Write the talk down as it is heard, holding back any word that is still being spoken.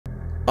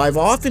I've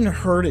often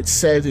heard it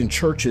said in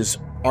churches,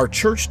 our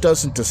church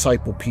doesn't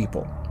disciple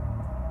people.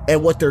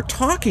 And what they're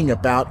talking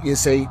about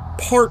is a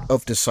part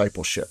of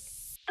discipleship.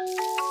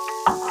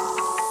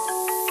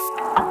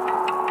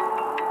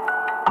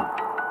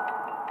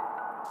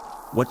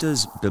 What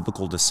does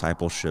biblical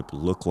discipleship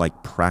look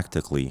like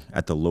practically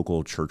at the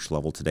local church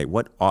level today?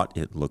 What ought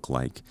it look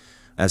like?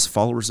 As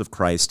followers of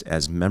Christ,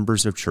 as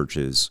members of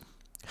churches,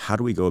 how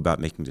do we go about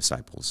making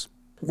disciples?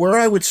 Where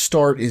I would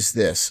start is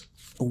this.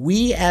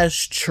 We as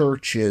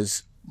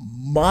churches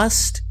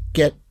must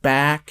get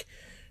back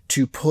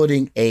to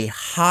putting a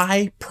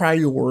high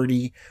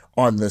priority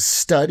on the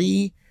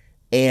study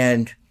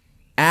and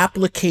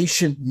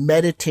application,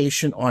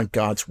 meditation on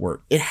God's word.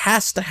 It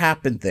has to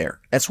happen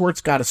there. That's where it's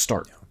got to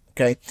start.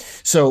 Okay.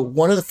 So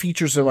one of the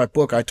features of my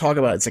book I talk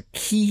about, it's a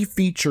key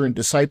feature in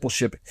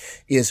discipleship,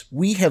 is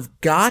we have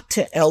got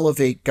to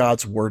elevate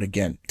God's word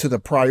again to the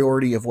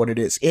priority of what it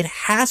is. It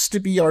has to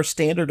be our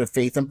standard of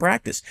faith and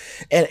practice,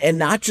 and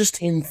not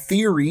just in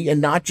theory and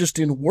not just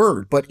in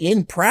word, but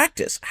in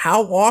practice.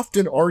 How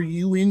often are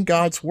you in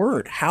God's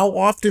word? How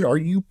often are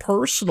you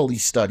personally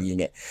studying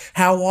it?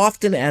 How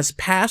often as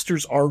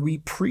pastors are we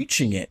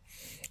preaching it?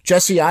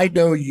 Jesse, I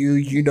know you,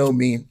 you know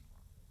me.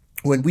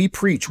 When we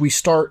preach, we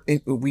start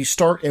and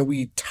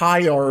we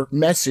tie our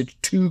message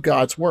to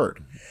God's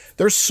word.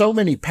 There's so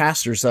many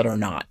pastors that are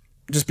not.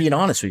 Just being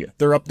honest with you.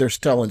 They're up there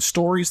telling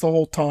stories the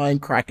whole time,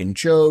 cracking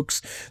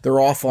jokes. They're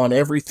off on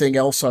everything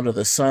else under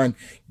the sun.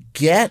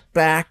 Get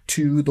back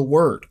to the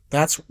word.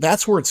 That's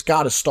where it's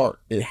got to start.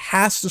 It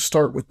has to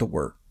start with the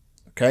word.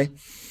 Okay?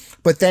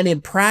 But then in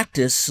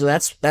practice, so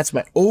that's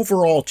my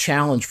overall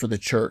challenge for the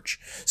church.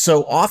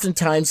 So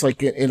oftentimes,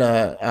 like in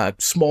a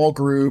small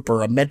group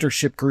or a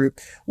mentorship group,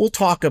 we'll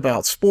talk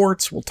about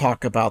sports, we'll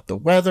talk about the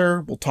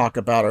weather, we'll talk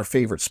about our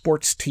favorite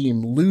sports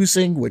team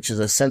losing, which is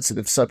a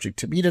sensitive subject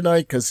to me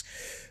tonight because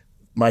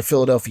my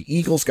Philadelphia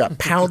Eagles got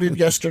pounded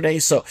yesterday.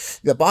 So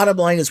the bottom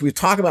line is we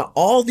talk about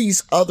all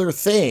these other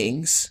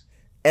things,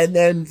 and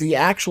then the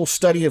actual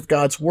study of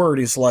God's word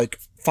is like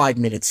 5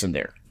 minutes in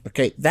there.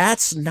 Okay,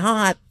 that's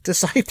not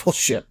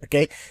discipleship,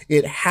 okay?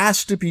 It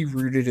has to be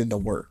rooted in the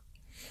word.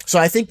 So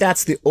I think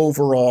that's the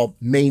overall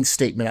main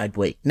statement I'd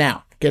make.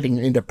 Now, getting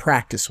into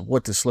practice of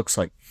what this looks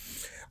like.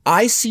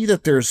 I see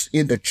that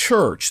in the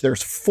church,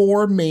 there's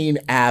 4 main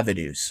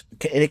avenues,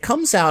 okay? And it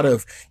comes out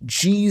of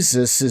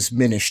Jesus's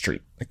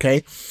ministry,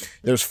 okay?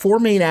 There's 4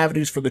 main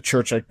avenues for the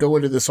church. I go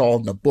into this all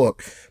in the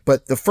book,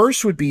 but the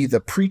first would be the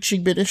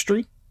preaching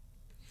ministry.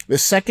 The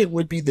second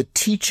would be the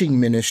teaching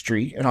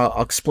ministry, and I'll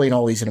explain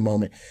all these in a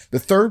moment. The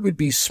third would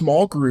be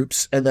small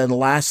groups, and then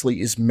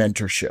lastly is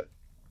mentorship.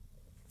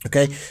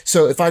 Okay,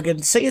 so if I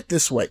can say it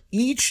this way,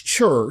 each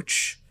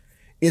church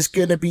is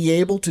going to be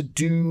able to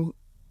do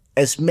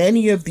as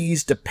many of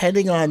these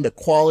depending on the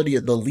quality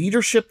of the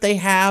leadership they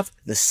have,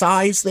 the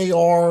size they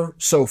are,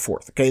 so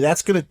forth. Okay,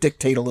 that's going to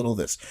dictate a little of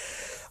this.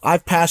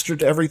 I've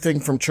pastored everything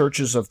from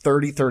churches of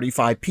 30,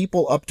 35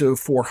 people up to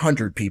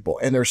 400 people.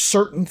 And there's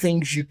certain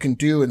things you can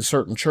do in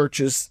certain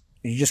churches.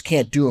 You just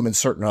can't do them in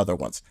certain other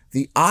ones.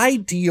 The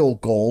ideal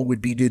goal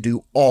would be to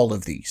do all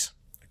of these.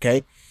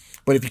 Okay.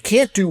 But if you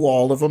can't do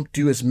all of them,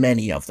 do as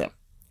many of them.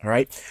 All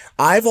right.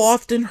 I've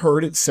often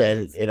heard it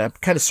said, and I'm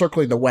kind of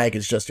circling the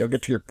wagons, Justin, I'll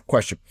get to your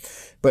question,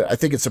 but I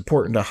think it's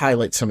important to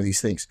highlight some of these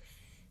things.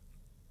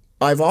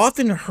 I've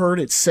often heard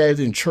it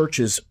said in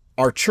churches,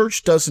 our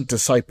church doesn't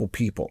disciple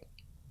people.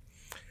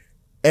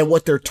 And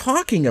what they're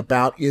talking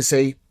about is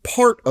a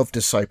part of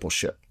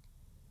discipleship.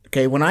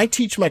 Okay, when I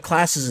teach my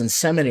classes in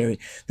seminary,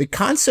 the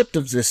concept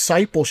of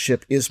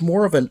discipleship is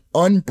more of an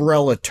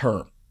umbrella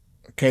term.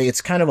 Okay,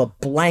 it's kind of a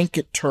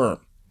blanket term.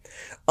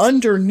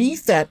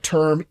 Underneath that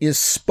term is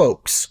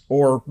spokes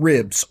or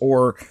ribs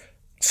or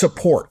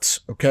supports.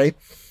 Okay,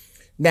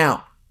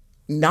 now,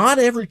 not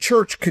every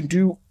church can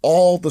do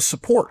all the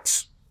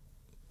supports.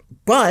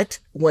 But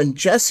when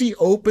Jesse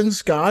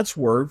opens God's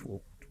word,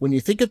 when you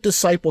think of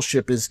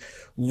discipleship is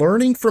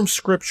learning from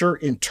scripture,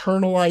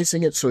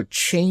 internalizing it so it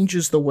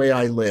changes the way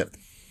I live.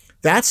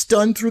 That's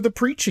done through the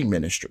preaching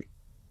ministry.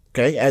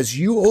 Okay. As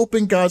you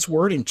open God's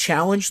word and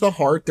challenge the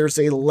heart, there's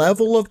a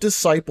level of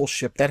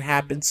discipleship that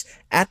happens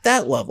at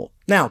that level.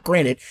 Now,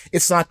 granted,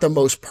 it's not the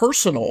most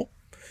personal,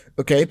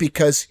 okay,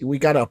 because we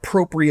got to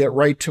appropriate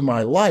right to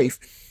my life.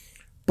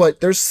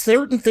 But there's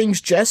certain things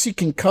Jesse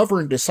can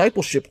cover in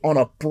discipleship on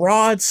a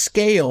broad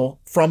scale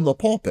from the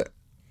pulpit.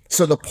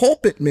 So the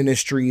pulpit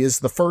ministry is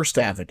the first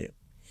avenue.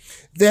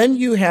 Then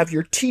you have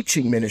your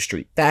teaching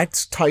ministry.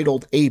 That's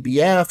titled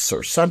ABFs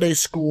or Sunday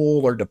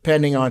school or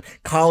depending on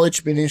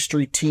college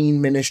ministry, teen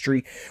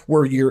ministry,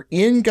 where you're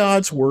in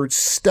God's word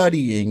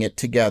studying it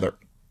together,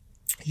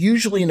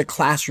 usually in a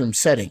classroom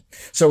setting.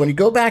 So when you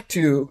go back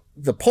to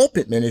the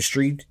pulpit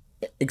ministry,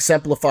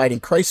 exemplified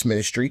in Christ's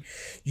ministry,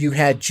 you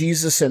had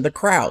Jesus and the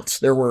crowds.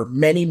 There were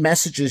many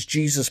messages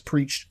Jesus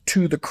preached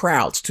to the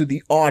crowds, to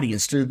the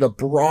audience, to the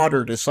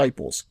broader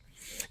disciples.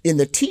 In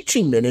the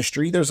teaching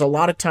ministry, there's a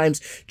lot of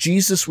times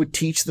Jesus would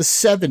teach the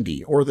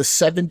 70 or the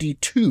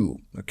 72,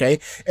 okay?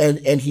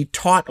 And he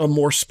taught a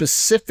more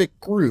specific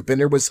group, and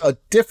there was a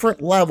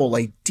different level,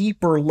 a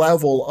deeper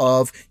level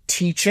of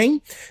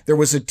teaching. There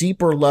was a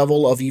deeper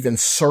level of even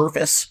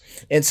service.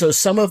 And so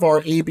some of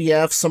our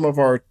ABF, some of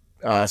our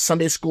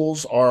Sunday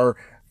schools are,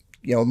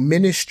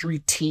 ministry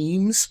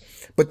teams,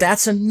 but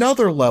that's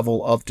another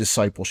level of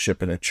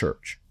discipleship in a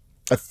church.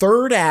 A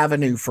third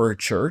avenue for a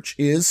church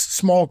is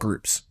small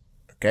groups.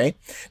 Okay.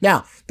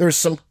 Now, there's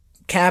some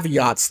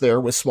caveats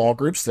there with small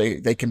groups.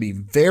 They can be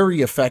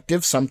very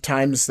effective.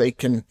 Sometimes they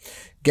can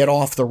get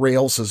off the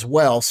rails as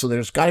well. So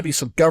there's got to be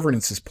some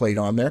governance is played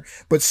on there.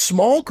 But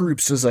small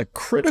groups is a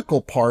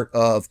critical part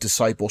of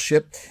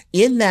discipleship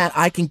in that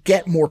I can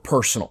get more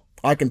personal.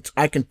 I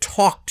can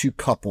talk to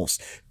couples.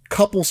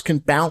 Couples can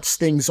bounce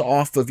things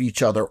off of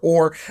each other,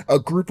 or a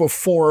group of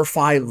 4 or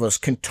 5 of us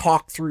can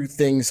talk through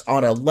things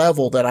on a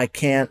level that I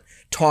can't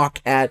talk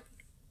at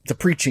the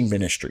preaching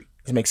ministry.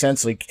 Does it make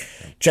sense? Like,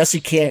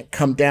 Jesse can't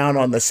come down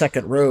on the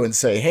second row and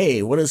say,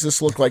 hey, what does this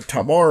look like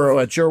tomorrow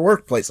at your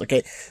workplace?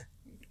 Okay,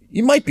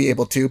 you might be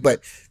able to,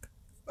 but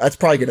that's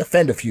probably going to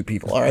offend a few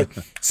people. All right.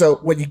 So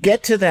when you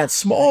get to that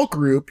small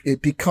group,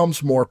 it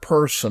becomes more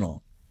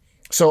personal.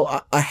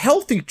 So a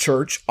healthy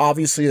church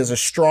obviously is a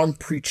strong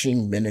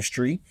preaching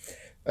ministry.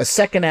 A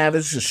second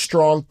avenue is a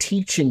strong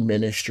teaching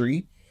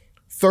ministry.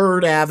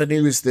 Third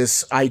avenue is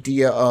this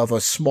idea of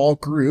a small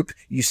group.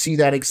 You see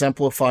that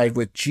exemplified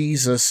with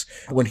Jesus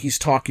when he's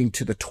talking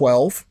to the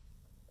 12.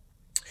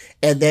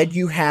 And then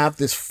you have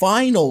this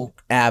final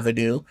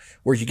avenue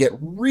where you get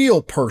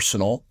real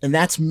personal, and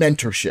that's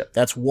mentorship.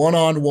 That's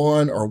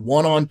one-on-one or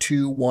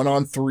one-on-two,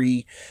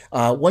 one-on-three.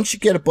 Once you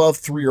get above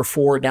 3 or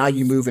 4, now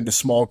you move into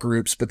small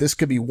groups, but this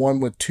could be 1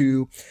 with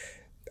 2.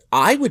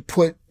 I would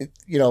put,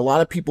 a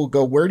lot of people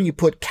go, where do you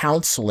put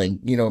counseling,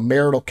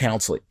 marital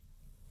counseling?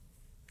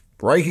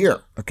 Right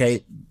here,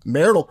 okay?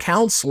 Marital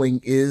counseling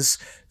is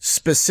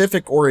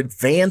specific or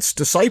advanced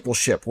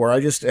discipleship where I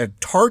just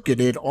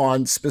targeted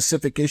on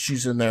specific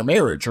issues in their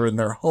marriage or in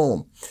their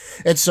home.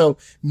 And so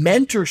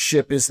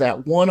mentorship is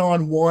that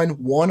one-on-one,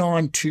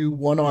 one-on-two,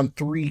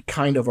 one-on-three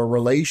kind of a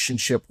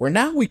relationship where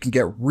now we can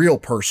get real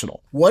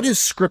personal. What does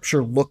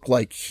Scripture look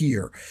like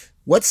here?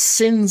 What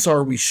sins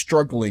are we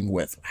struggling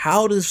with?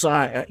 How does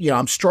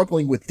I'm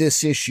struggling with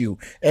this issue,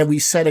 and we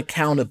set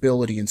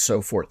accountability and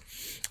so forth.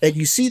 And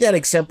you see that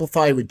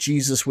exemplified with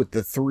Jesus with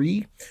the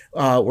 3,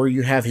 where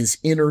you have his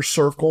inner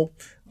circle.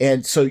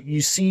 And so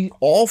you see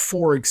all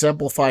 4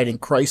 exemplified in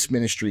Christ's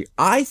ministry.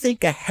 I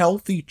think a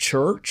healthy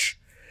church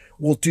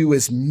will do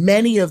as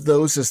many of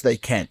those as they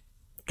can.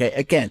 Okay,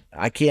 again,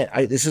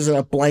 this isn't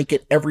a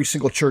blanket, every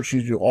single church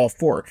you do all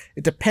 4.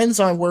 It depends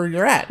on where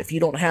you're at. If you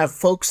don't have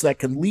folks that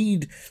can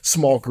lead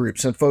small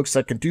groups and folks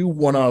that can do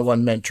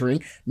one-on-one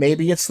mentoring,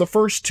 maybe it's the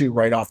first 2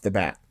 right off the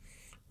bat.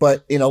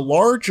 But in a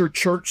larger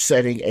church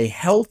setting, a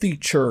healthy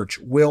church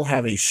will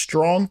have a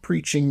strong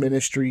preaching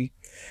ministry,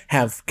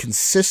 have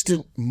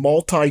consistent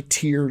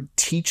multi-tiered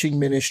teaching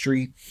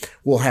ministry,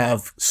 will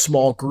have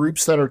small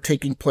groups that are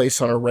taking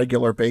place on a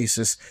regular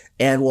basis,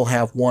 and will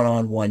have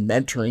one-on-one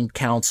mentoring,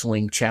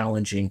 counseling,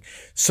 challenging,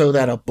 so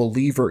that a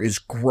believer is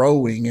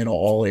growing in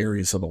all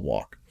areas of the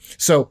walk.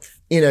 So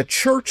in a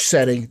church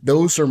setting,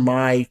 those are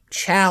my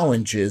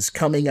challenges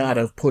coming out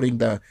of putting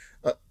the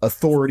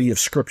authority of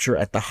Scripture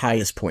at the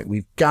highest point.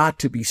 We've got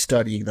to be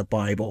studying the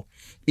Bible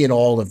in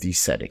all of these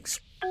settings.